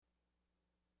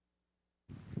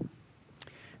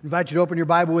I invite you to open your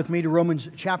Bible with me to Romans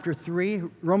chapter 3.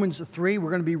 Romans 3, we're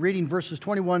going to be reading verses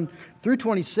 21 through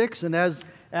 26. And as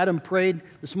Adam prayed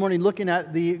this morning, looking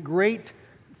at the great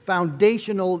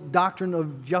foundational doctrine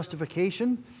of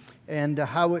justification and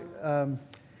how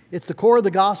it's the core of the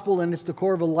gospel and it's the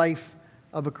core of a life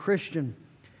of a Christian.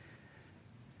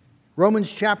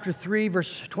 Romans chapter 3,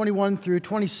 verse 21 through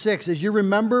 26. As you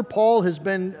remember, Paul has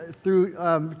been through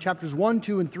chapters 1,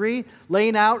 2, and 3,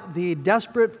 laying out the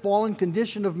desperate fallen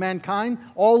condition of mankind.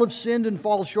 All have sinned and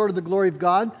fall short of the glory of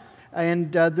God.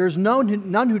 And there's none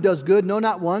who does good, no,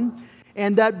 not one.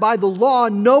 And that by the law,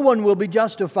 no one will be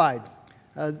justified.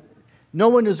 No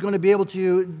one is going to be able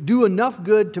to do enough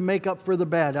good to make up for the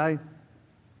bad.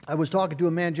 I was talking to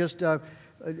a man just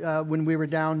when we were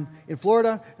down in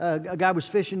Florida. A guy was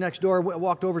fishing next door.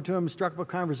 Walked over to him, struck up a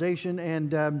conversation,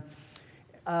 and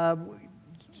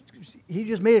he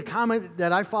just made a comment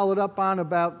that I followed up on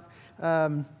about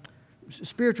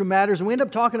spiritual matters. And we ended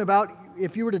up talking about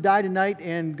if you were to die tonight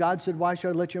and God said, "Why should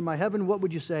I let you in my heaven?" What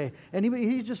would you say? And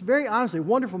he's just very honestly,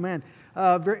 wonderful man.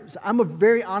 I'm a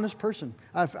very honest person.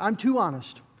 I'm too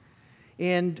honest.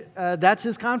 And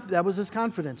that was his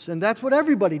confidence. And that's what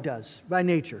everybody does by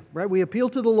nature, right? We appeal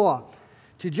to the law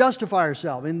to justify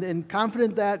ourselves and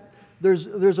confident that there's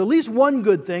at least one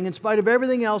good thing, in spite of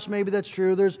everything else maybe that's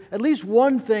true. There's at least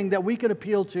one thing that we can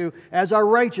appeal to as our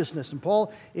righteousness. And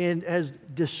Paul has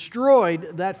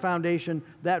destroyed that foundation,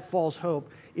 that false hope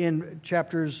in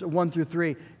chapters 1 through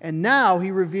 3. And now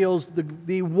he reveals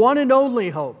the one and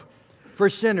only hope for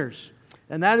sinners.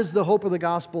 And that is the hope of the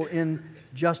gospel in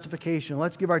justification.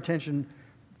 Let's give our attention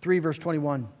 3 verse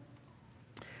 21.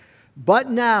 But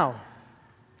now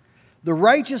the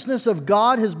righteousness of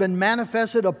God has been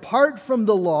manifested apart from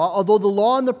the law, although the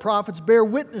law and the prophets bear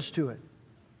witness to it.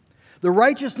 The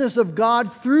righteousness of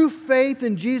God through faith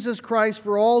in Jesus Christ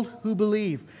for all who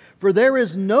believe. For there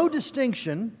is no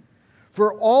distinction,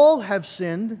 for all have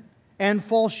sinned and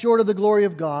fall short of the glory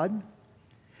of God,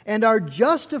 and are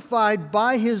justified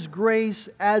by His grace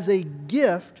as a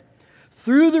gift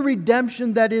through the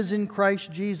redemption that is in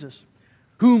Christ Jesus,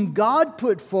 whom God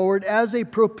put forward as a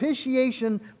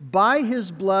propitiation by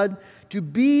His blood to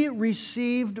be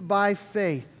received by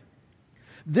faith.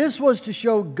 This was to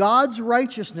show God's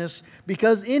righteousness,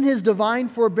 because in His divine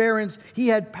forbearance He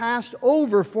had passed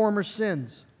over former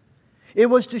sins. It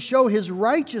was to show His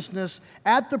righteousness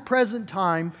at the present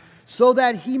time, so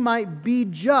that He might be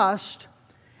just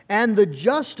and the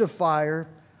justifier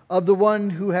of the one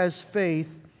who has faith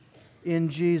in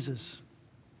Jesus.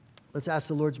 Let's ask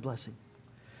the Lord's blessing.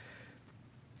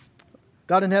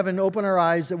 God in heaven, open our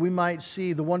eyes that we might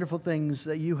see the wonderful things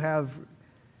that you have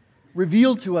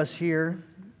revealed to us here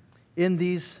in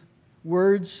these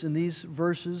words, in these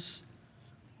verses.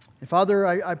 And Father,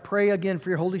 I pray again for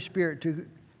your Holy Spirit to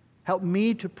help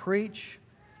me to preach,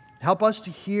 help us to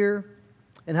hear,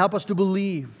 and help us to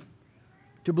believe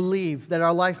that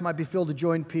our life might be filled with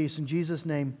joy and peace. In Jesus'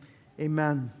 name,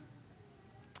 amen.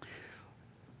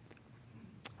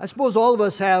 I suppose all of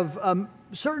us have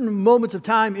certain moments of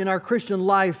time in our Christian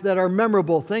life that are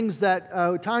memorable, times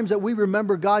that we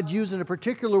remember God used in a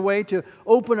particular way to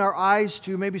open our eyes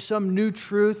to maybe some new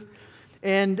truth,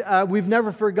 and we've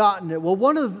never forgotten it. Well,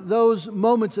 one of those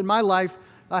moments in my life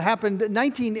happened in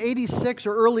 1986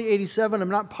 or early 87, I'm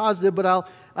not positive, but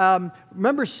I'll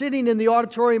remember sitting in the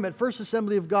auditorium at First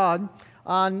Assembly of God.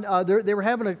 They were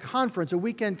having a conference, a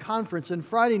weekend conference, and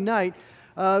Friday night,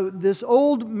 this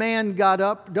old man got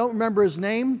up. Don't remember his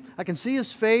name. I can see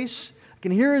his face. I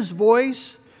can hear his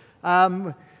voice.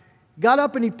 Got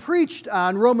up and he preached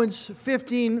on Romans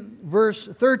 15, verse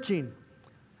 13.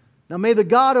 Now may the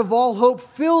God of all hope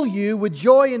fill you with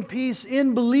joy and peace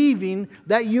in believing,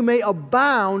 that you may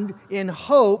abound in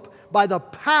hope by the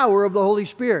power of the Holy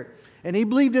Spirit. And he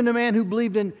preached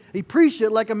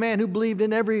it like a man who believed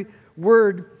in every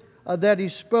word that he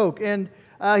spoke. And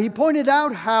he pointed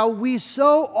out how we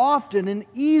so often and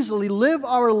easily live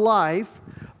our life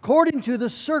according to the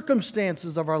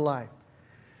circumstances of our life.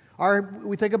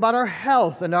 We think about our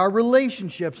health and our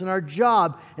relationships and our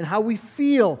job and how we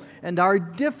feel and our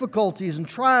difficulties and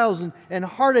trials and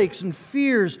heartaches and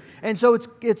fears. And so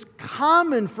it's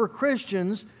common for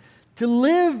Christians to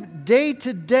live day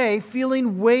to day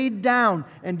feeling weighed down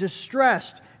and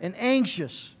distressed and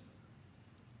anxious.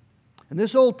 And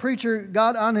this old preacher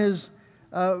got on his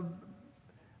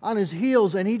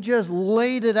heels and he just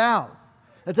laid it out.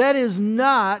 That is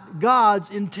not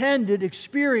God's intended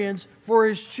experience for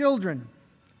His children.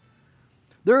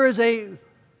 There is a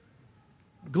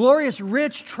glorious,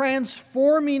 rich,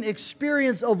 transforming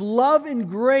experience of love and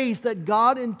grace that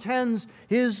God intends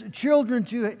His children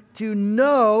to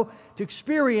know, to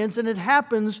experience, and it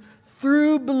happens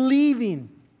through believing.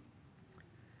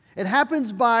 It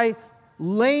happens by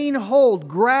laying hold,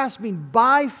 grasping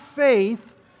by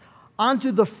faith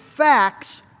onto the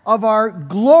facts of our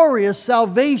glorious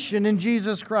salvation in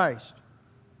Jesus Christ.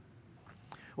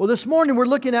 Well, this morning we're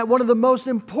looking at one of the most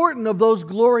important of those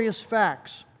glorious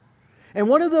facts. And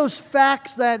one of those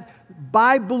facts that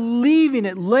by believing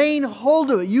it, laying hold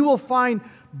of it, you will find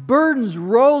burdens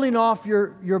rolling off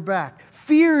your back,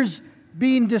 fears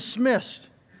being dismissed.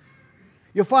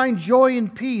 You'll find joy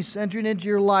and peace entering into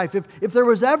your life. If there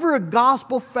was ever a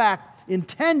gospel fact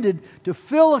intended to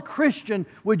fill a Christian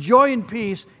with joy and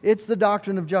peace, it's the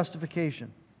doctrine of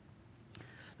justification.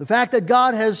 The fact that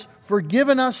God has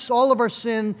forgiven us all of our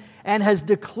sin and has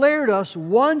declared us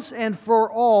once and for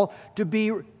all to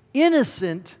be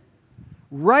innocent,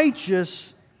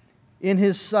 righteous in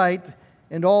His sight,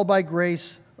 and all by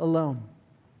grace alone.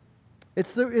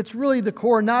 It's really the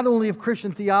core not only of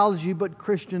Christian theology but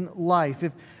Christian life.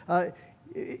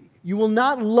 You will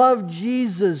not love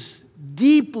Jesus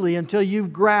deeply until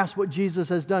you've grasped what Jesus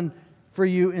has done for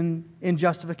you in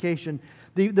justification.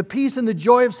 The peace and the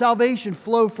joy of salvation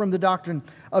flow from the doctrine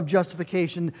of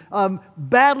justification.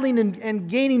 Battling and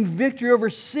gaining victory over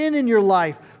sin in your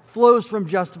life flows from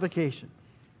justification.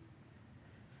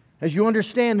 As you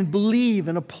understand and believe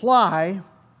and apply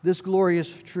this glorious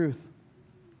truth.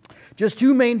 Just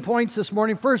two main points this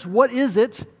morning. First, what is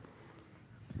it?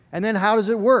 And then how does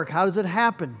it work? How does it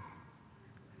happen?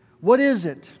 What is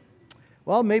it?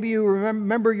 Well, maybe you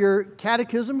remember your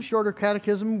catechism, Shorter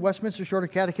Catechism, Westminster Shorter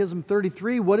Catechism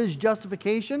 33. What is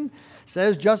justification? It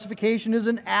says justification is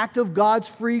an act of God's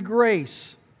free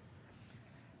grace.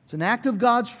 It's an act of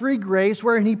God's free grace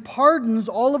wherein He pardons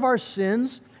all of our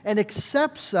sins and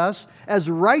accepts us as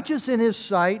righteous in His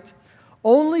sight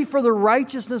only for the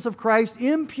righteousness of Christ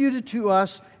imputed to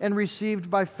us and received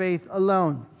by faith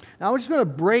alone. Now, I'm just going to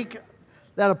break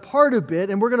that apart a bit,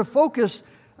 and we're going to focus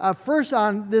first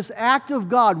on this act of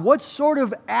God. What sort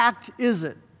of act is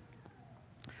it?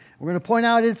 We're going to point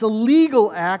out it's a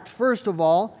legal act, first of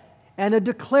all, and a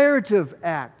declarative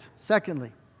act,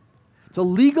 secondly. It's a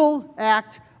legal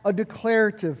act, a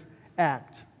declarative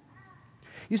act.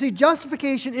 You see,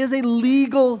 justification is a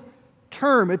legal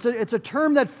term. It's a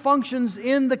term that functions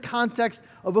in the context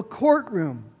of a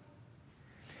courtroom.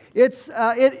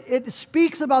 It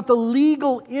speaks about the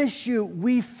legal issue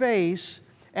we face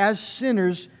as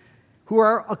sinners who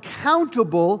are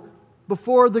accountable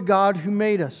before the God who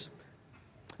made us.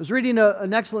 I was reading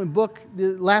an excellent book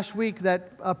last week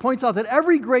that points out that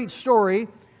every great story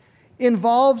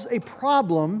involves a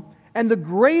problem, and the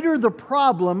greater the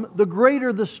problem, the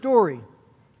greater the story.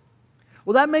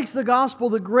 Well, that makes the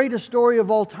gospel the greatest story of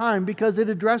all time because it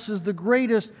addresses the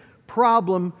greatest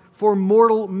problem for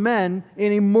mortal men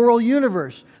in a moral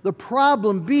universe. The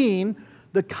problem being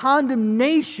the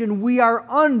condemnation we are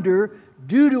under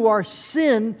due to our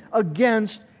sin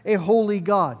against a holy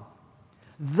God.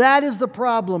 That is the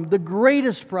problem, the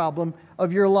greatest problem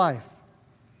of your life.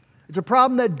 It's a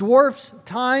problem that dwarfs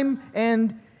time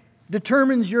and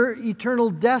determines your eternal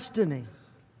destiny.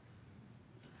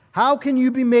 How can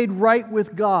you be made right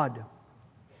with God?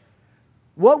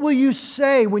 What will you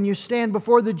say when you stand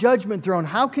before the judgment throne?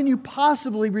 How can you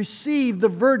possibly receive the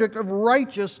verdict of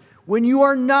righteous when you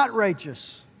are not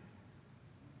righteous?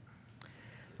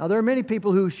 Now, there are many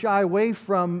people who shy away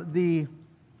from the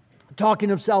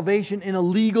talking of salvation in a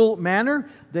legal manner.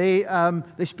 They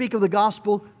speak of the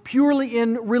gospel purely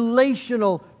in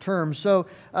relational terms. So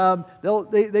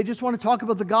they just want to talk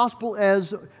about the gospel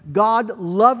as God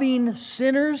loving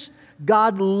sinners,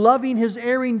 God loving His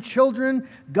erring children,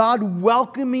 God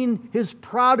welcoming His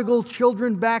prodigal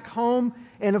children back home.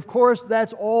 And of course,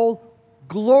 that's all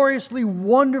gloriously,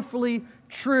 wonderfully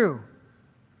true.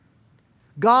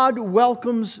 God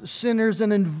welcomes sinners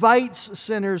and invites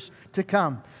sinners to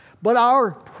come. But our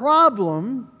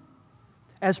problem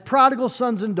as prodigal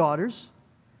sons and daughters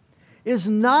is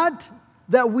not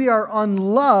that we are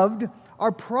unloved.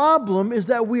 Our problem is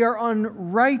that we are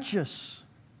unrighteous.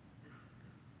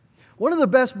 One of the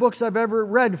best books I've ever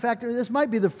read, in fact, this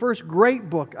might be the first great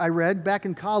book I read back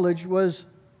in college, was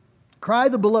Cry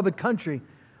the Beloved Country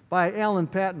by Alan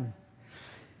Paton.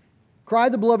 Cry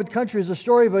the Beloved Country is a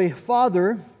story of a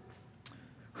father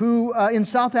who, in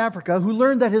South Africa, who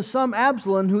learned that his son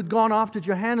Absalom, who had gone off to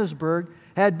Johannesburg,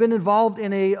 had been involved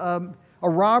in a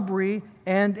robbery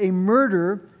and a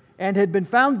murder and had been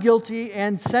found guilty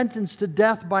and sentenced to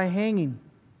death by hanging.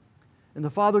 And the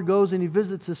father goes and he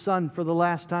visits his son for the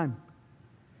last time.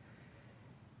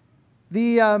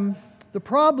 The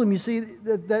problem, you see,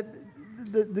 that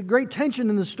the great tension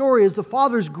in the story is the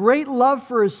father's great love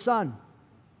for his son.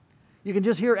 You can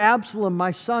just hear Absalom,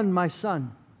 my son, my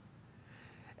son.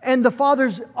 And the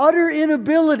father's utter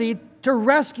inability to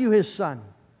rescue his son.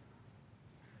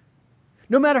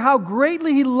 No matter how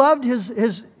greatly he loved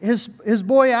his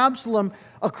boy Absalom,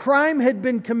 a crime had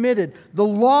been committed. The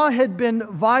law had been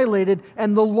violated,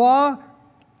 and the law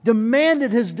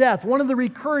demanded his death. One of the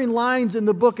recurring lines in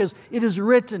the book is, "It is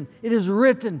written, it is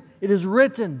written, it is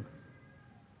written."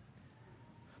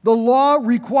 The law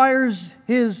requires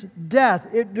his death.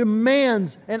 It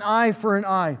demands an eye for an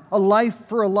eye, a life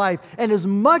for a life. And as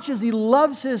much as he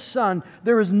loves his son,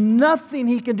 there is nothing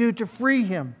he can do to free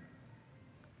him.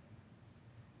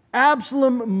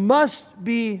 Absalom must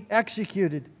be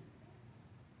executed.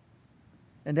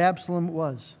 And Absalom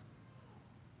was.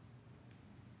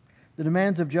 The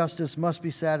demands of justice must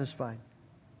be satisfied.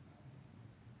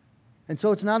 And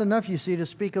so it's not enough, you see, to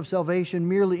speak of salvation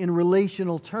merely in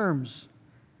relational terms.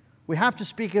 We have to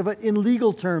speak of it in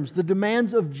legal terms. The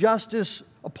demands of justice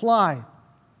apply.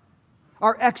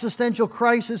 Our existential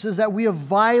crisis is that we have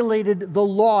violated the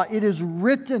law. It is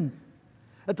written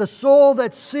that the soul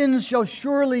that sins shall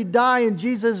surely die. And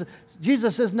Jesus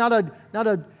says not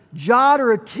a jot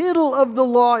or a tittle of the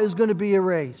law is going to be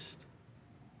erased.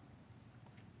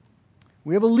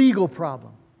 We have a legal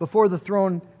problem before the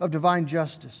throne of divine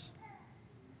justice.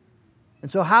 And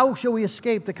so how shall we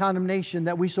escape the condemnation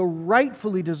that we so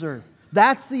rightfully deserve?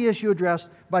 That's the issue addressed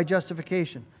by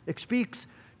justification. It speaks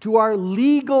to our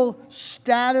legal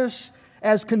status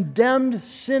as condemned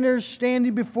sinners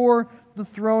standing before the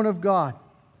throne of God.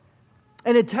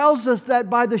 And it tells us that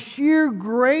by the sheer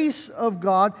grace of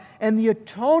God and the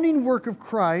atoning work of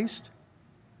Christ,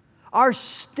 our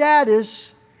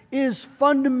status is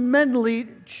fundamentally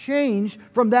changed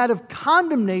from that of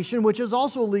condemnation, which is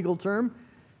also a legal term,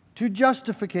 to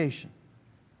justification.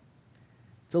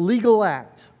 It's a legal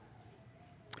act.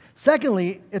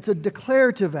 Secondly, it's a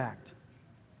declarative act.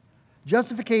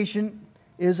 Justification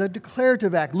is a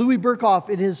declarative act. Louis Berkhoff,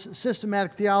 in his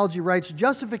Systematic Theology, writes,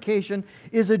 "Justification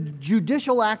is a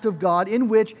judicial act of God in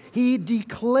which He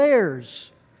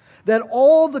declares that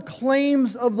all the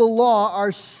claims of the law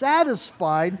are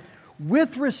satisfied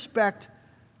with respect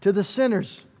to the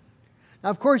sinners." Now,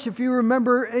 of course, if you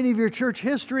remember any of your church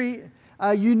history,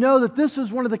 you know that this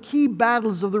is one of the key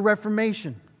battles of the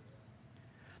Reformation.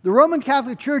 The Roman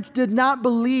Catholic Church did not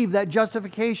believe that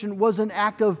justification was an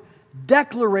act of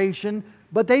declaration,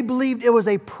 but they believed it was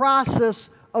a process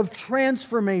of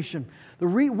transformation.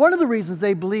 One of the reasons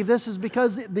they believe this is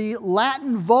because the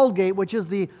Latin Vulgate, which is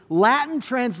the Latin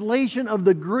translation of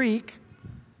the Greek,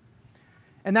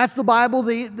 and that's the Bible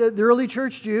the early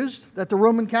church used, that the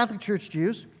Roman Catholic Church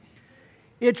used,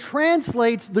 it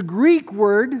translates the Greek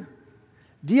word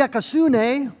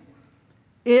dikaiosune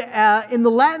in the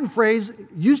Latin phrase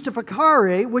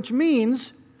justificare, which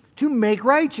means to make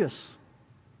righteous.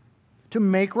 To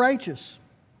make righteous.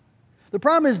 The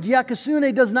problem is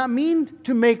dikaiosune does not mean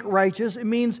to make righteous, it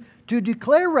means to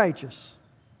declare righteous.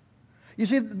 You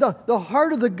see, the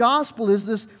heart of the gospel is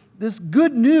this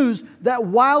good news that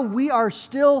while we are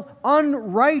still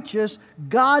unrighteous,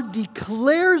 God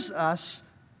declares us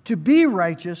to be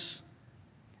righteous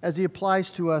as He applies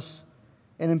to us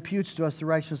and imputes to us the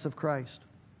righteousness of Christ.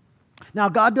 Now,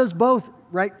 God does both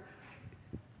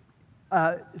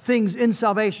things in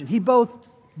salvation. He both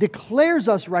declares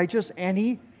us righteous and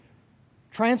He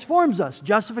transforms us,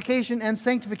 justification and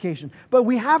sanctification. But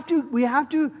we have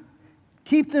to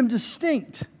keep them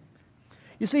distinct.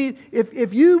 You see,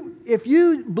 if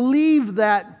you believe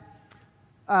that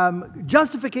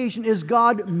justification is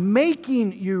God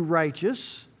making you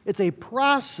righteous, it's a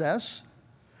process,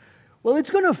 well,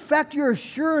 it's going to affect your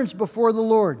assurance before the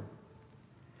Lord,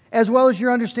 as well as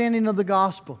your understanding of the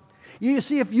gospel. You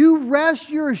see, if you rest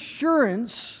your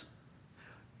assurance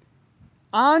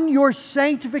on your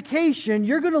sanctification,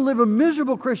 you're going to live a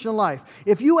miserable Christian life.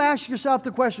 If you ask yourself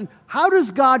the question, how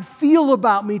does God feel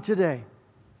about me today?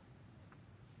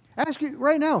 Ask you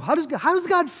right now, how does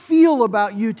God feel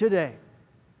about you today?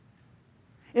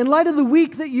 In light of the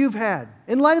week that you've had,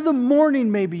 in light of the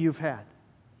morning maybe you've had,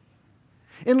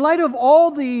 in light of all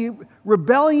the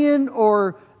rebellion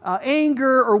or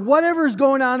anger or whatever is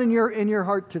going on in your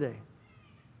heart today.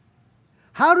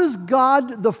 How does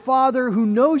God the Father, who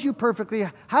knows you perfectly,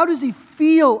 how does He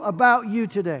feel about you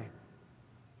today?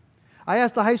 I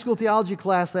asked the high school theology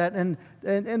class that, and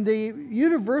the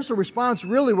universal response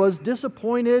really was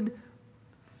disappointed,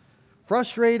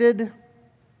 frustrated,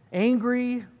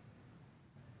 angry.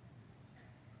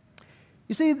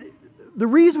 You see, the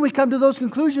reason we come to those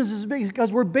conclusions is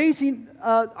because we're basing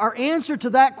our answer to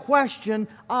that question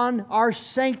on our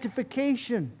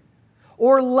sanctification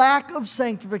or lack of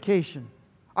sanctification,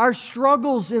 our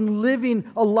struggles in living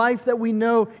a life that we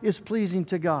know is pleasing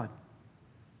to God.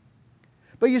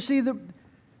 But you see,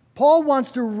 Paul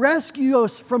wants to rescue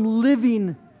us from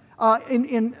living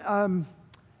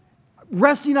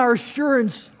resting our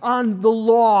assurance on the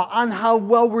law, on how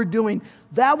well we're doing.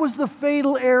 That was the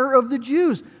fatal error of the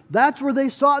Jews. That's where they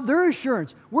sought their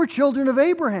assurance. We're children of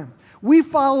Abraham. We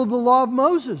follow the law of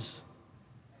Moses.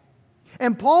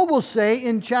 And Paul will say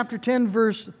in chapter 10,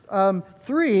 verse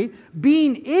 3,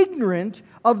 being ignorant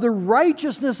of the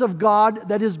righteousness of God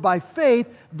that is by faith,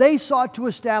 they sought to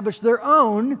establish their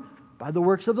own by the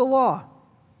works of the law.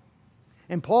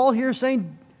 And Paul here is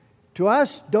saying to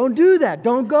us, don't do that.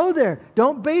 Don't go there.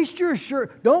 Don't base your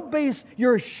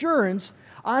assurance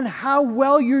on how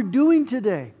well you're doing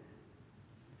today.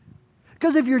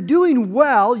 Because if you're doing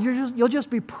well, you'll just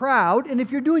be proud. And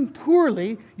if you're doing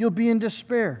poorly, you'll be in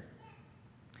despair.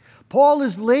 Paul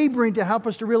is laboring to help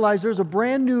us to realize there's a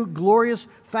brand new glorious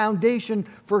foundation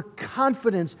for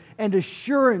confidence and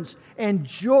assurance and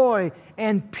joy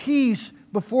and peace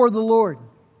before the Lord.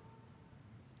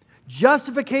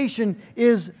 Justification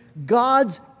is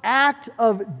God's act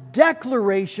of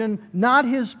declaration, not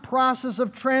His process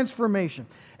of transformation.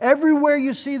 Everywhere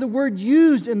you see the word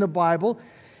used in the Bible,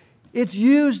 it's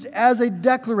used as a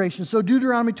declaration. So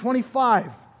Deuteronomy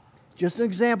 25, just an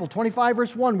example, 25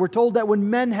 verse 1, we're told that when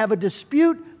men have a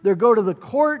dispute, they'll go to the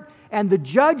court, and the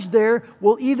judge there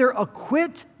will either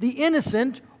acquit the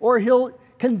innocent or he'll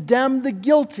condemn the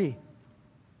guilty.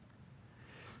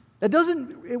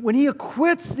 When he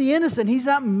acquits the innocent, he's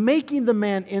not making the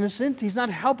man innocent. He's not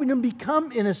helping him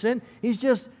become innocent. He's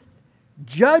just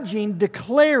judging,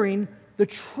 declaring the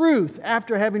truth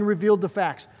after having revealed the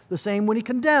facts. The same when he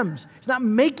condemns. He's not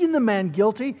making the man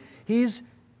guilty. He's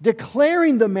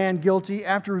declaring the man guilty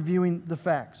after reviewing the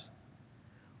facts.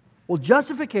 Well,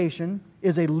 justification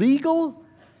is a legal,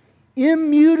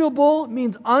 immutable,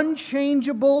 means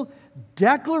unchangeable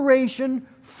declaration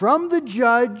from the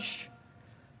judge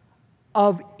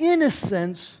of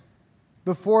innocence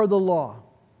before the law.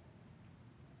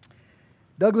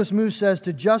 Douglas Moo says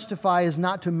to justify is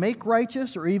not to make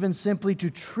righteous or even simply to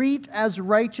treat as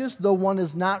righteous, though one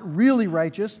is not really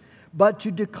righteous, but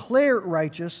to declare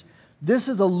righteous. This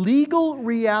is a legal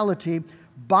reality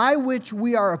by which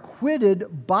we are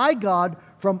acquitted by God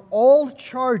from all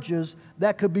charges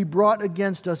that could be brought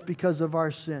against us because of our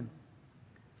sin.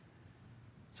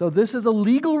 So this is a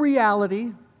legal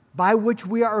reality by which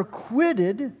we are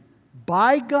acquitted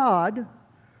by God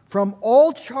from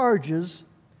all charges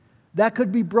that could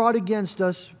be brought against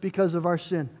us because of our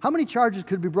sin. How many charges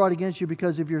could be brought against you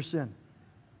because of your sin?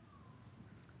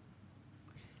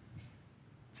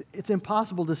 It's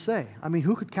impossible to say. I mean,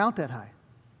 who could count that high?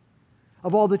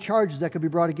 Of all the charges that could be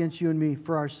brought against you and me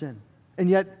for our sin. And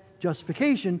yet,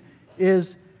 justification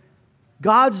is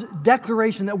God's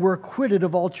declaration that we're acquitted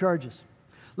of all charges.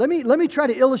 Let me try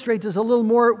to illustrate this a little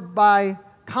more by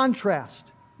contrast,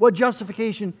 what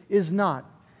justification is not.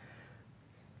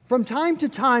 From time to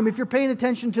time, if you're paying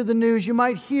attention to the news, you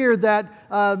might hear that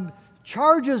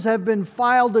charges have been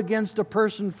filed against a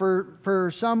person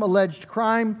for some alleged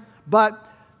crime, but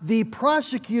the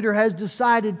prosecutor has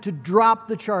decided to drop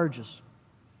the charges.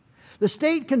 The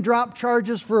state can drop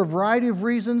charges for a variety of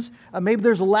reasons. Maybe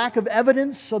there's a lack of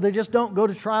evidence, so they just don't go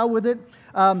to trial with it.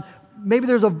 Maybe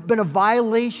there's been a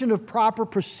violation of proper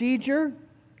procedure,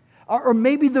 or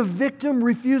maybe the victim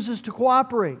refuses to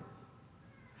cooperate.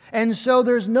 And so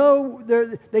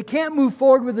they can't move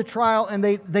forward with the trial, and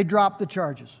they drop the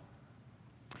charges.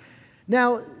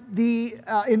 Now,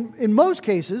 in most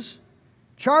cases,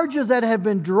 charges that have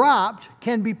been dropped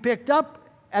can be picked up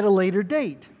at a later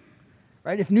date,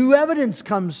 right? If new evidence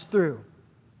comes through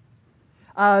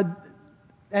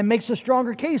and makes a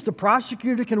stronger case, the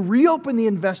prosecutor can reopen the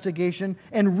investigation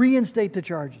and reinstate the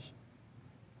charges.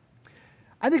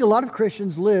 I think a lot of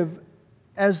Christians live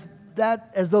as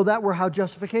though that were how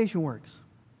justification works.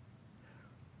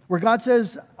 Where God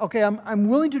says, okay, I'm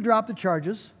willing to drop the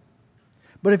charges,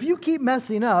 but if you keep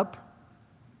messing up,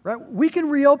 right, we can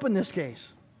reopen this case.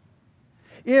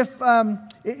 If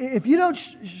you don't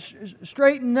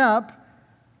straighten up,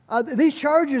 these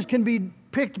charges can be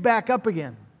picked back up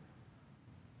again.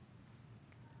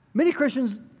 Many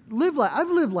Christians I've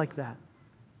lived like that.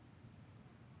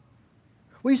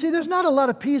 Well, you see, there's not a lot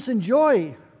of peace and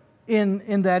joy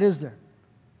in that, is there?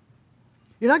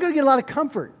 You're not going to get a lot of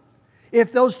comfort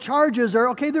if those charges are,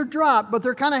 okay, they're dropped, but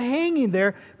they're kind of hanging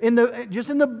there just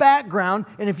in the background,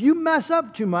 and if you mess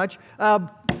up too much,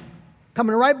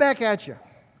 coming right back at you.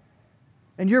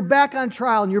 And you're back on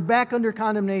trial and you're back under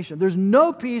condemnation. There's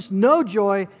no peace, no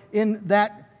joy in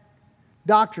that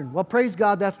doctrine. Well, praise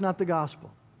God, that's not the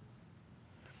gospel.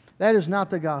 That is not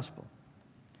the gospel.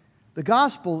 The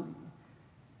gospel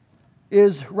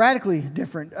is radically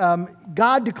different.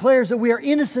 God declares that we are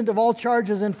innocent of all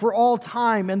charges and for all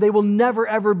time, and they will never,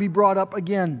 ever be brought up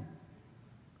again.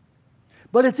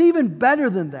 But it's even better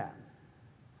than that.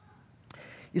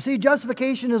 You see,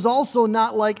 justification is also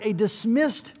not like a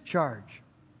dismissed charge.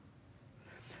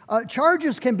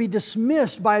 Charges can be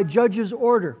dismissed by a judge's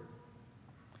order.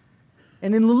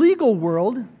 And in the legal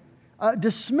world,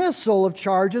 dismissal of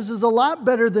charges is a lot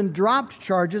better than dropped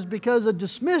charges because a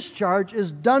dismissed charge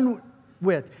is done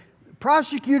with.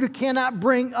 Prosecutor cannot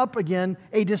bring up again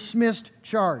a dismissed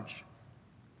charge.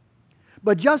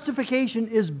 But justification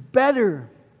is better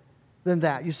than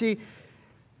that. You see,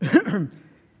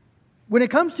 when it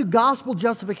comes to gospel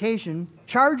justification,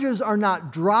 charges are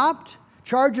not dropped,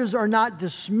 charges are not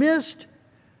dismissed,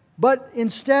 but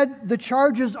instead the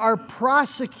charges are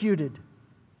prosecuted.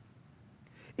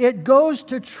 It goes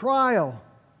to trial.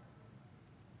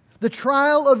 The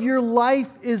trial of your life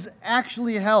is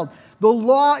actually held. The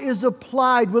law is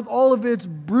applied with all of its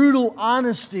brutal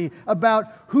honesty about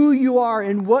who you are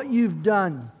and what you've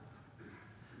done.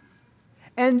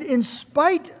 And in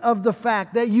spite of the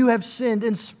fact that you have sinned,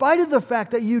 in spite of the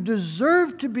fact that you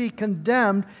deserve to be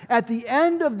condemned, at the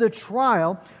end of the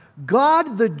trial,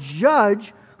 God the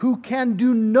judge, who can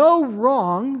do no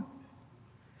wrong,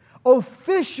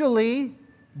 officially,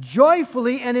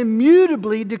 joyfully, and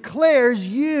immutably declares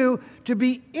you to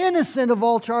be innocent of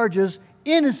all charges,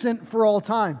 innocent for all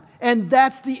time. And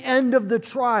that's the end of the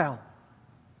trial.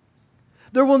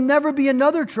 There will never be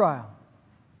another trial.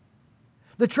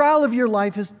 The trial of your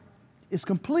life is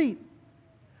complete.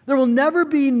 There will never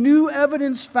be new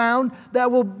evidence found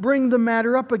that will bring the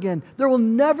matter up again. There will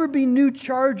never be new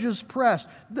charges pressed.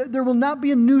 There will not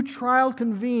be a new trial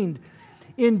convened.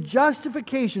 In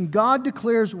justification, God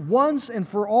declares once and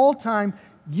for all time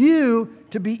you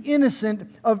to be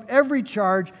innocent of every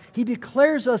charge. He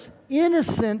declares us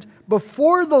innocent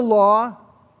before the law,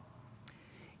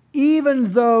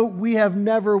 even though we have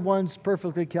never once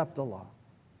perfectly kept the law.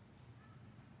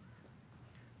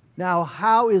 Now,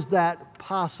 how is that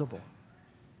possible?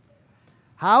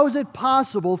 How is it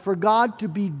possible for God to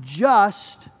be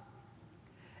just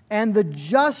and the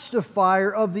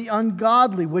justifier of the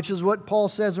ungodly, which is what Paul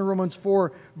says in Romans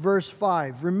 4, verse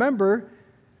 5. Remember,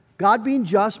 God being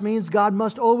just means God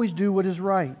must always do what is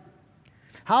right.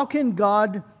 How can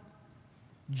God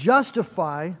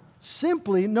justify?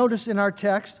 Simply, notice in our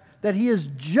text that He is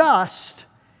just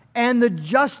and the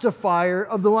justifier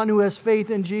of the one who has faith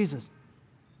in Jesus.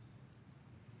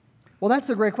 Well, that's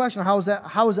the great question. How is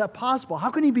that possible? How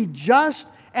can He be just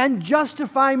and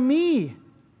justify me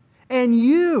and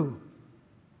you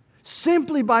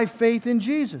simply by faith in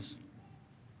Jesus?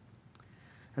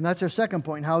 And that's our second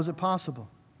point. How is it possible?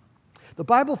 The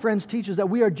Bible, friends, teaches that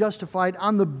we are justified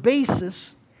on the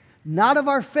basis not of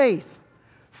our faith.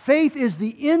 Faith is the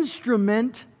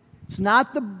instrument, it's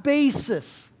not the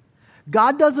basis.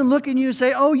 God doesn't look at you and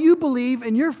say, oh, you believe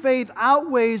and your faith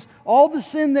outweighs all the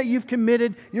sin that you've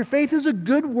committed. Your faith is a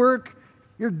good work.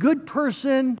 You're a good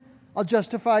person. I'll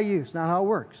justify you. It's not how it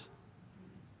works.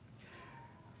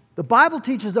 The Bible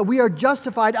teaches that we are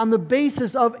justified on the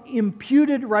basis of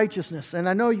imputed righteousness. And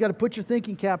I know you got to put your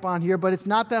thinking cap on here, but it's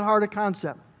not that hard a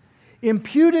concept.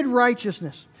 Imputed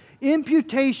righteousness.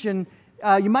 Imputation,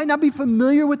 you might not be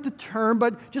familiar with the term,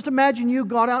 but just imagine you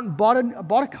got out and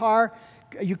bought a car.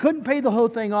 You couldn't pay the whole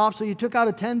thing off, so you took out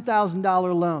a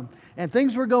 $10,000 loan. And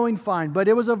things were going fine, but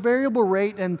it was a variable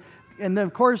rate, and then,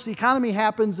 of course, the economy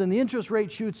happens, and the interest rate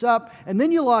shoots up, and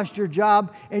then you lost your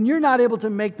job, and you're not able to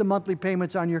make the monthly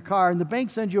payments on your car. And the bank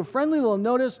sends you a friendly little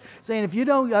notice saying, if you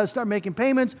don't start making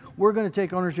payments, we're going to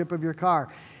take ownership of your car.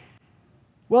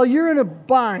 Well, you're in a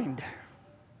bind.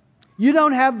 You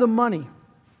don't have the money.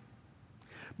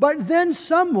 But then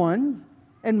someone,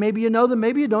 and maybe you know them,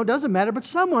 maybe you don't, doesn't matter, but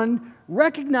someone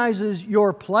recognizes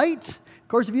your plight. Of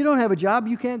course, if you don't have a job,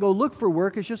 you can't go look for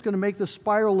work. It's just going to make the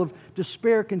spiral of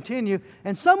despair continue.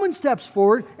 And someone steps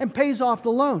forward and pays off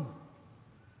the loan.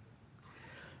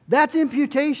 That's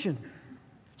imputation.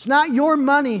 It's not your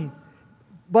money,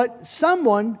 but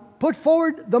someone put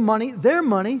forward the money, their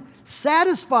money,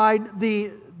 satisfied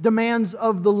the demands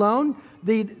of the loan.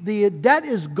 The debt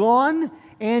is gone,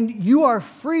 and you are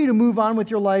free to move on with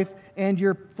your life and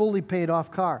your fully paid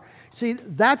off car. See,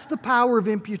 that's the power of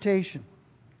imputation.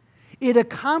 It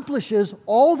accomplishes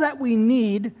all that we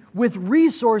need with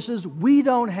resources we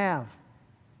don't have.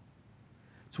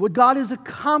 It's what God has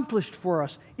accomplished for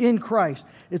us in Christ.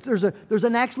 There's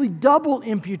an actually double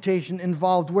imputation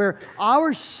involved where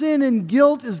our sin and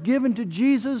guilt is given to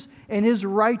Jesus and His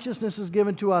righteousness is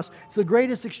given to us. It's the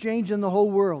greatest exchange in the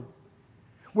whole world.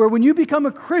 Where when you become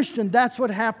a Christian, that's what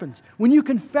happens. When you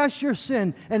confess your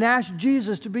sin and ask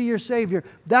Jesus to be your Savior,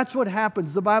 that's what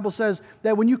happens. The Bible says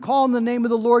that when you call on the name of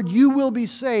the Lord, you will be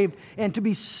saved. And to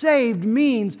be saved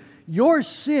means your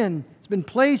sin has been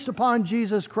placed upon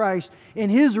Jesus Christ and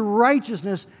His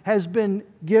righteousness has been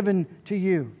given to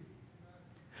you.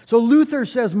 So Luther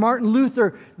says, Martin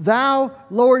Luther, "Thou,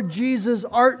 Lord Jesus,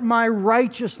 art my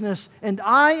righteousness, and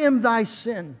I am thy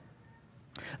sin.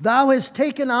 Thou hast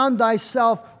taken on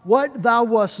thyself what thou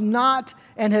wast not,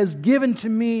 and hast given to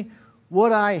me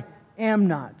what I am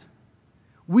not."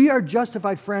 We are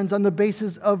justified, friends, on the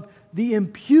basis of the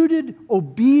imputed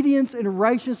obedience and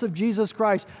righteousness of Jesus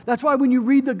Christ. That's why when you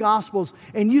read the Gospels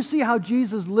and you see how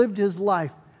Jesus lived His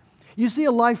life, you see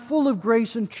a life full of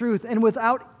grace and truth and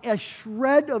without a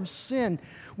shred of sin.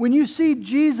 When you see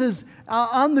Jesus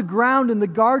on the ground in the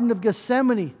Garden of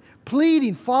Gethsemane,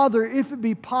 pleading, "Father, if it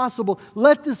be possible,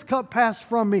 let this cup pass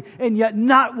from me, and yet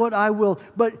not what I will,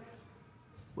 but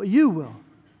what you will.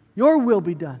 Your will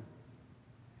be done."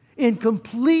 In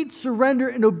complete surrender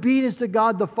and obedience to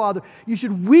God the Father, you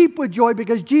should weep with joy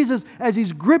because Jesus, as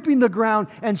He's gripping the ground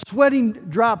and sweating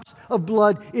drops of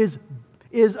blood, is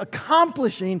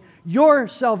accomplishing your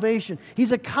salvation.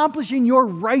 He's accomplishing your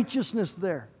righteousness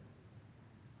there.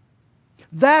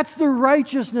 That's the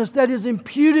righteousness that is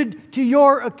imputed to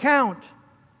your account.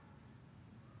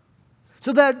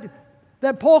 So that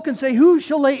Paul can say, "Who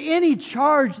shall lay any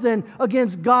charge then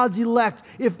against God's elect?"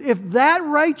 If that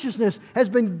righteousness has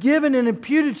been given and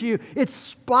imputed to you, it's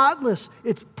spotless,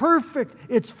 it's perfect,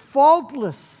 it's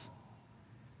faultless.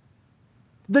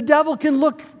 The devil can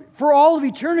look for all of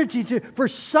eternity for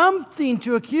something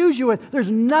to accuse you with. There's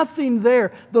nothing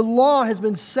there. The law has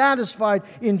been satisfied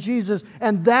in Jesus,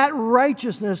 and that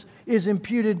righteousness is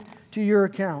imputed to your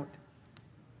account.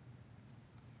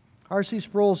 R.C.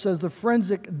 Sproul says the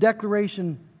forensic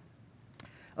declaration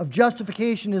of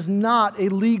justification is not a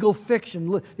legal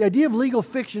fiction. The idea of legal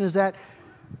fiction is that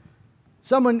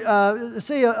someone,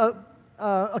 say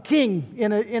a king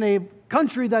in a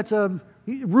country that's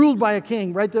ruled by a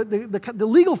king, right? The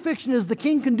legal fiction is the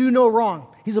king can do no wrong.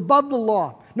 He's above the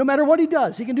law. No matter what he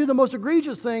does, he can do the most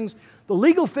egregious things. The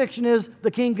legal fiction is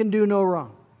the king can do no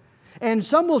wrong. And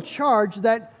some will charge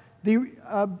that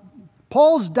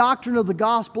Paul's doctrine of the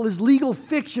gospel is legal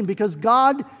fiction because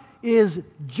God is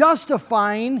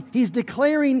justifying, He's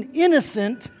declaring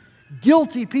innocent,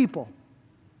 guilty people.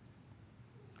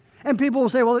 And people will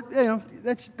say, "Well,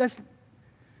 that's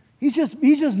He's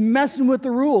just messing with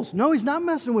the rules." No, He's not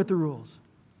messing with the rules.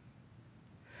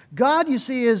 God, you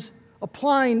see, is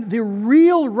applying the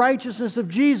real righteousness of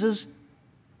Jesus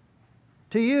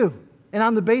to you. And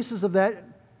on the basis of that,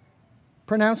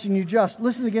 pronouncing you just.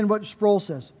 Listen again what Sproul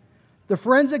says. The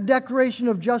forensic declaration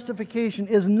of justification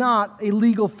is not a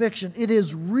legal fiction. It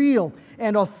is real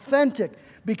and authentic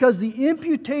because the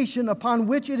imputation upon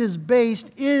which it is based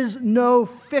is no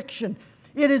fiction.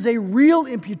 It is a real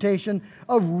imputation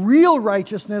of real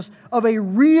righteousness of a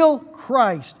real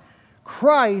Christ.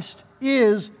 Christ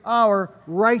is our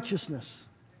righteousness.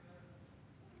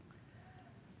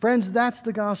 Friends, that's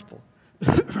the gospel.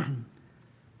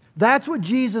 That's what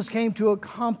Jesus came to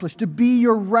accomplish, to be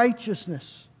your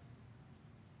righteousness.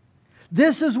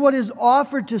 This is what is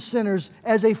offered to sinners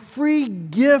as a free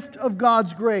gift of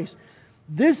God's grace.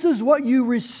 This is what you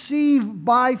receive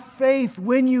by faith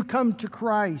when you come to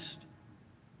Christ.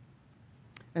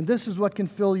 And this is what can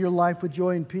fill your life with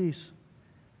joy and peace.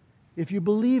 If you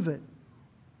believe it.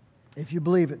 If you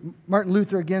believe it. Martin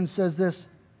Luther again says this.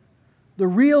 The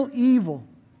real evil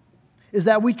is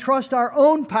that we trust our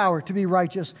own power to be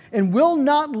righteous and will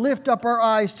not lift up our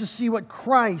eyes to see what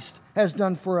Christ has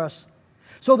done for us.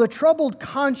 So the troubled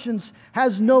conscience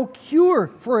has no cure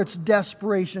for its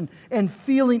desperation and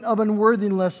feeling of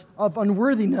unworthiness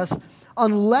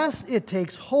unless it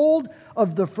takes hold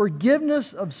of the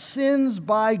forgiveness of sins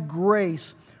by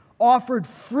grace, offered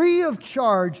free of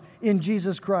charge in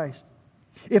Jesus Christ.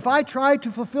 If I tried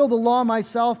to fulfill the law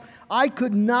myself, I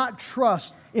could not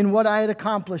trust in what I had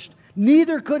accomplished.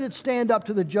 Neither could it stand up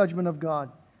to the judgment of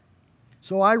God.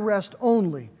 So I rest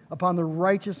only upon the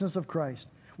righteousness of Christ,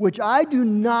 which I do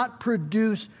not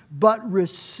produce but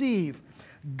receive.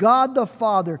 God the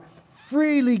Father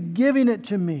freely giving it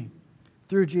to me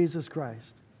through Jesus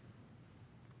Christ.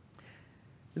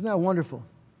 Isn't that wonderful?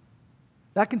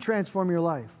 That can transform your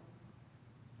life.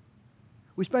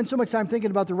 We spend so much time thinking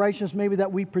about the righteousness maybe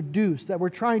that we produce, that we're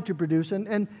trying to produce.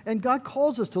 And God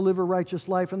calls us to live a righteous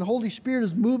life. And the Holy Spirit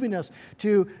is moving us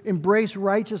to embrace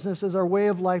righteousness as our way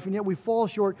of life. And yet we fall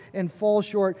short and fall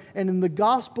short. And in the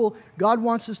gospel, God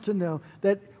wants us to know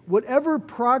that whatever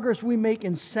progress we make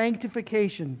in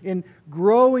sanctification, in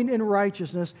growing in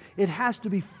righteousness, it has to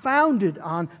be founded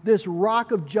on this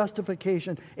rock of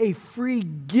justification, a free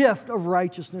gift of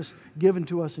righteousness given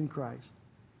to us in Christ.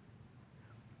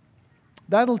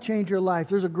 That'll change your life.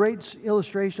 There's a great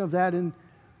illustration of that in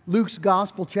Luke's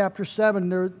Gospel, chapter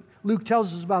 7. Luke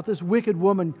tells us about this wicked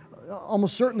woman,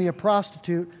 almost certainly a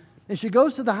prostitute. And she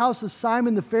goes to the house of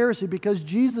Simon the Pharisee because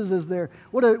Jesus is there.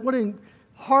 What a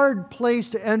hard place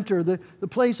to enter, the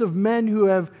place of men who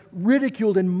have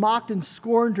ridiculed and mocked and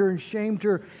scorned her and shamed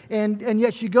her. And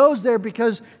yet she goes there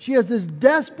because she has this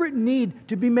desperate need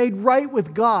to be made right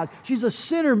with God. She's a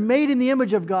sinner made in the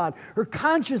image of God. Her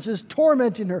conscience is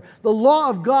tormenting her. The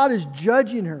law of God is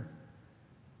judging her.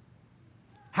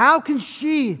 How can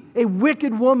she, a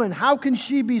wicked woman, how can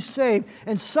she be saved?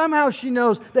 And somehow she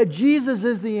knows that Jesus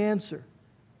is the answer.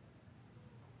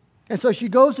 And so she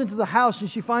goes into the house and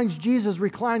she finds Jesus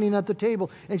reclining at the table,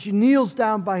 and she kneels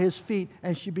down by His feet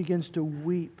and she begins to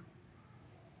weep.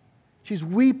 She's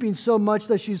weeping so much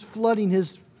that she's flooding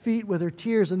His feet with her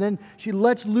tears, and then she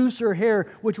lets loose her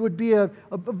hair, which would be a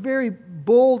very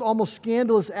bold, almost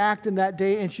scandalous act in that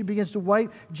day, and she begins to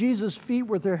wipe Jesus' feet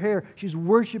with her hair. She's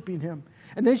worshiping Him.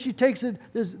 And then she takes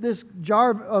this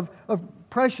jar of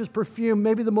precious perfume,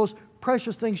 maybe the most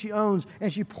precious thing she owns,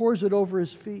 and she pours it over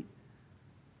His feet.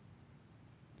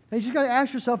 And you've got to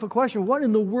ask yourself a question. What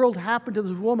in the world happened to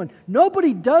this woman?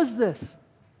 Nobody does this.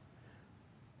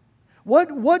 What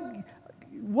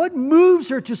moves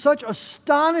her to such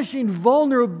astonishing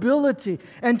vulnerability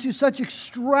and to such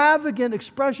extravagant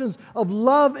expressions of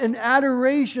love and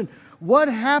adoration? What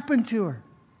happened to her?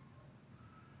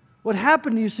 What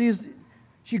happened, you see, is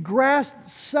she grasped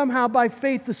somehow by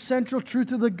faith the central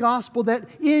truth of the gospel that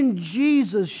in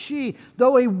Jesus, she,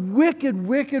 though a wicked,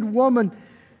 wicked woman,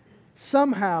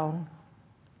 somehow,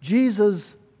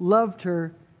 Jesus loved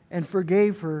her and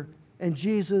forgave her, and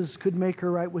Jesus could make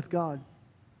her right with God.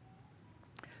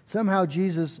 Somehow,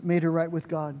 Jesus made her right with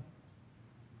God.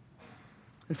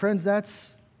 And friends,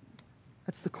 that's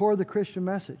the core of the Christian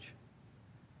message.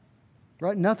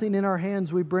 Right? Nothing in our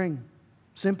hands we bring.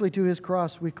 Simply to His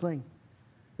cross we cling.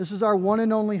 This is our one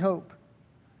and only hope.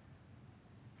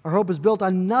 Our hope is built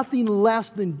on nothing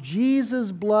less than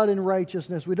Jesus' blood and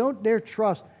righteousness. We don't dare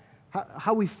trust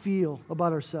how we feel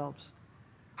about ourselves,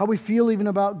 how we feel even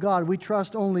about God. We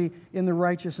trust only in the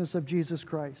righteousness of Jesus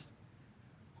Christ.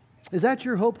 Is that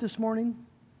your hope this morning?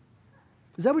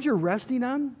 Is that what you're resting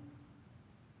on?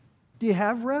 Do you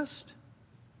have rest?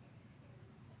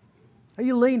 Are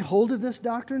you laying hold of this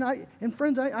doctrine? And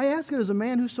friends, I ask it as a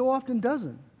man who so often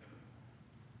doesn't,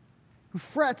 who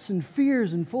frets and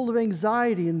fears and full of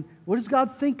anxiety. And what does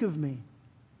God think of me?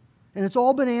 And it's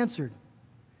all been answered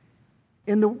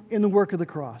in the work of the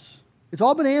cross. It's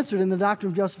all been answered in the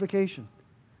doctrine of justification.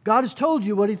 God has told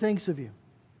you what He thinks of you.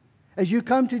 As you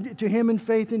come to Him in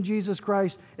faith in Jesus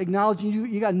Christ, acknowledging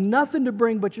you got nothing to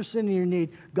bring but your sin and your need,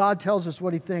 God tells us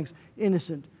what He thinks.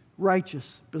 Innocent,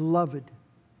 righteous, beloved,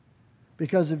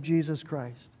 because of Jesus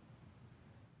Christ.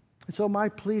 And so my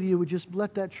plea to you would just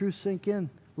let that truth sink in.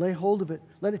 Lay hold of it.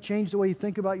 Let it change the way you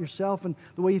think about yourself and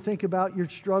the way you think about your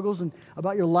struggles and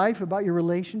about your life, about your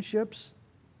relationships.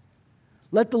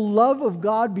 Let the love of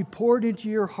God be poured into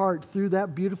your heart through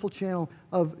that beautiful channel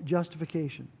of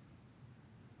justification.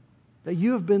 That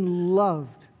you have been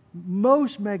loved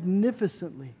most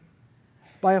magnificently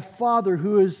by a Father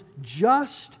who is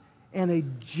just and a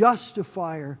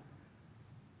justifier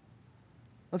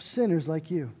of sinners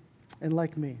like you and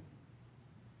like me.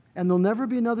 And there'll never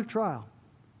be another trial.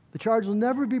 The charge will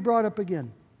never be brought up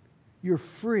again. You're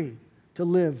free to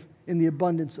live in the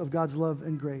abundance of God's love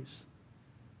and grace.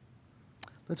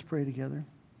 Let's pray together.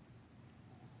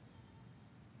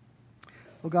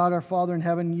 Oh God, our Father in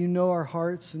heaven, You know our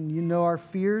hearts and You know our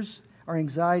fears, our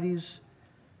anxieties.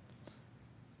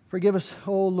 Forgive us,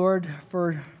 oh Lord,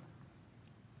 for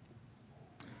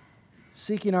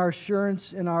seeking our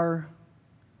assurance in our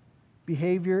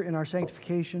behavior, in our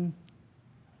sanctification.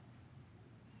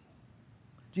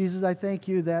 Jesus, I thank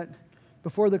You that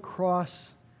before the cross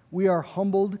we are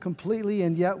humbled completely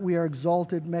and yet we are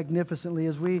exalted magnificently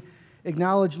as we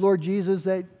acknowledge, Lord Jesus,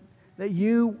 that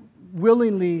You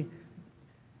willingly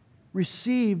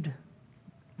received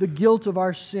the guilt of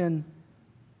our sin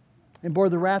and bore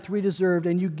the wrath we deserved,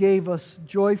 and You gave us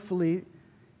joyfully,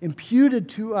 imputed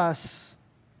to us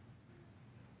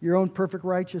Your own perfect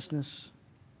righteousness,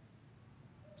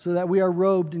 so that we are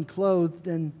robed and clothed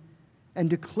and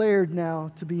declared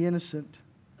now to be innocent.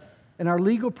 And our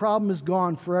legal problem is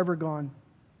gone, forever gone.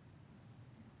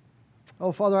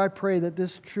 Oh, Father, I pray that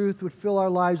this truth would fill our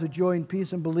lives with joy and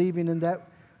peace and believing, and that,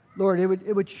 Lord,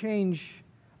 it would change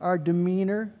our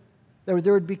demeanor. There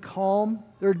would be calm.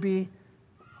 There'd be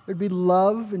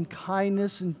love and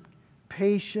kindness and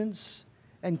patience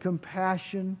and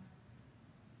compassion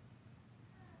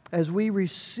as we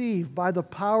receive by the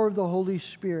power of the Holy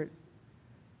Spirit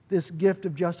this gift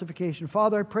of justification.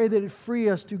 Father, I pray that it free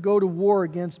us to go to war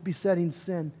against besetting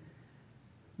sin,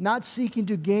 not seeking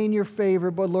to gain your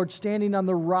favor, but, Lord, standing on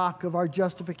the rock of our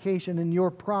justification and your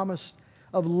promise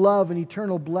of love and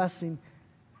eternal blessing.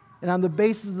 And on the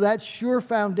basis of that sure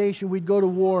foundation, we'd go to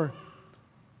war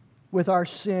with our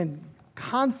sin,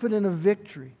 confident of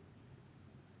victory.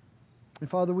 And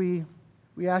Father, we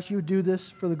ask you to do this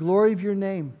for the glory of your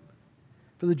name,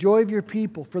 for the joy of your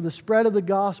people, for the spread of the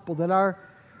gospel, that our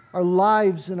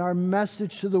lives and our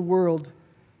message to the world,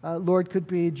 Lord, could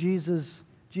be Jesus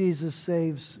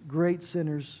saves great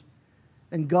sinners,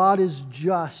 and God is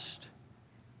just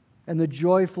and the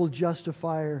joyful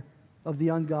justifier of the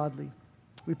ungodly.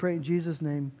 We pray in Jesus'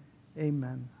 name,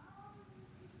 amen.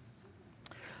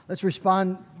 Let's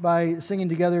respond by singing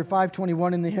together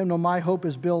 521 in the hymnal, My Hope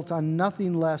is Built on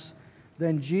Nothing Less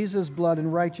Than Jesus' Blood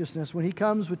and Righteousness. When he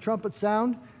comes with trumpet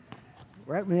sound,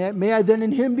 right, may I then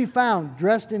in him be found,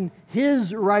 dressed in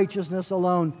his righteousness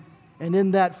alone, and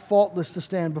in that faultless to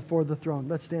stand before the throne.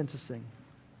 Let's stand to sing.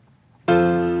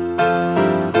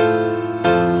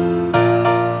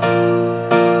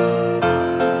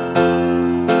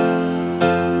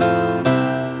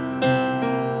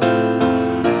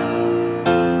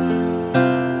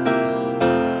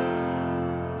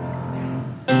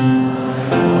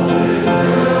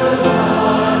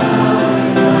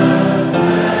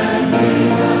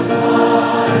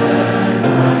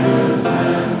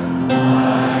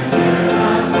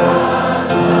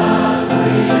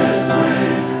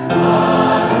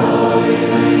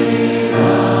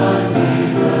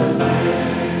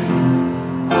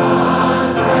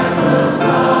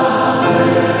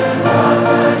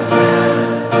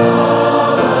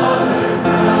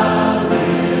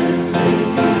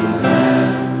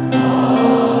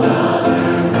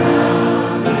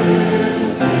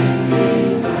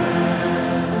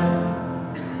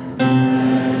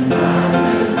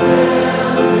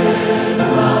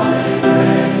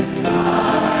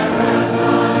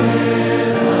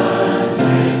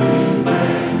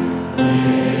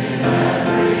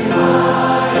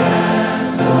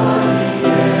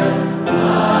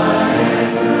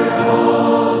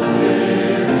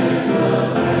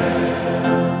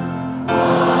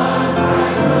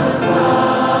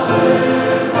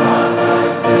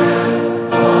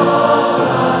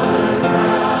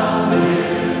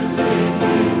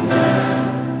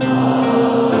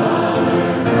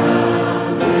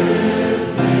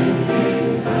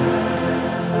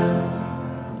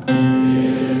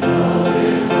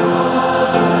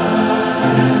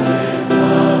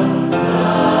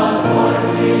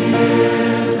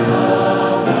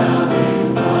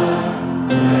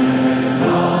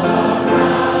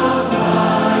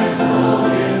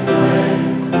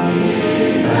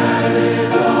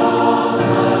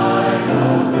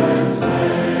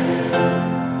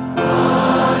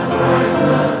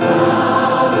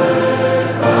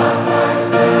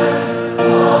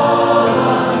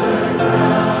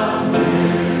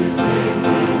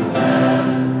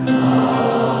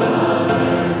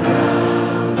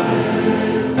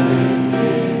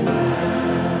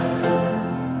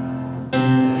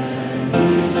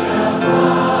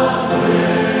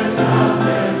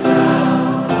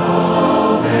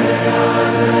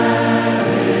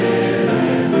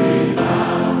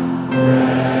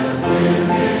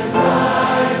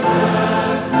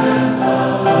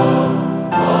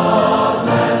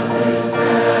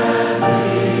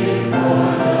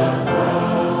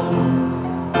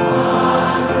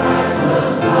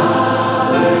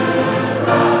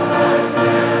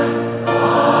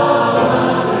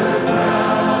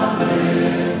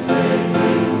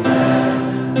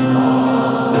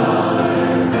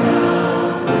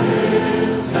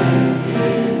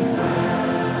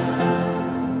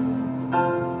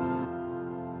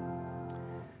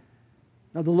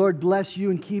 Now the Lord bless you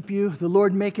and keep you. The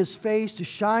Lord make his face to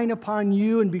shine upon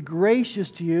you and be gracious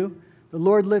to you. The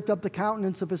Lord lift up the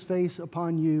countenance of his face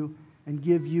upon you and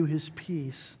give you his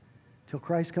peace. Till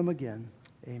Christ come again.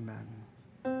 Amen.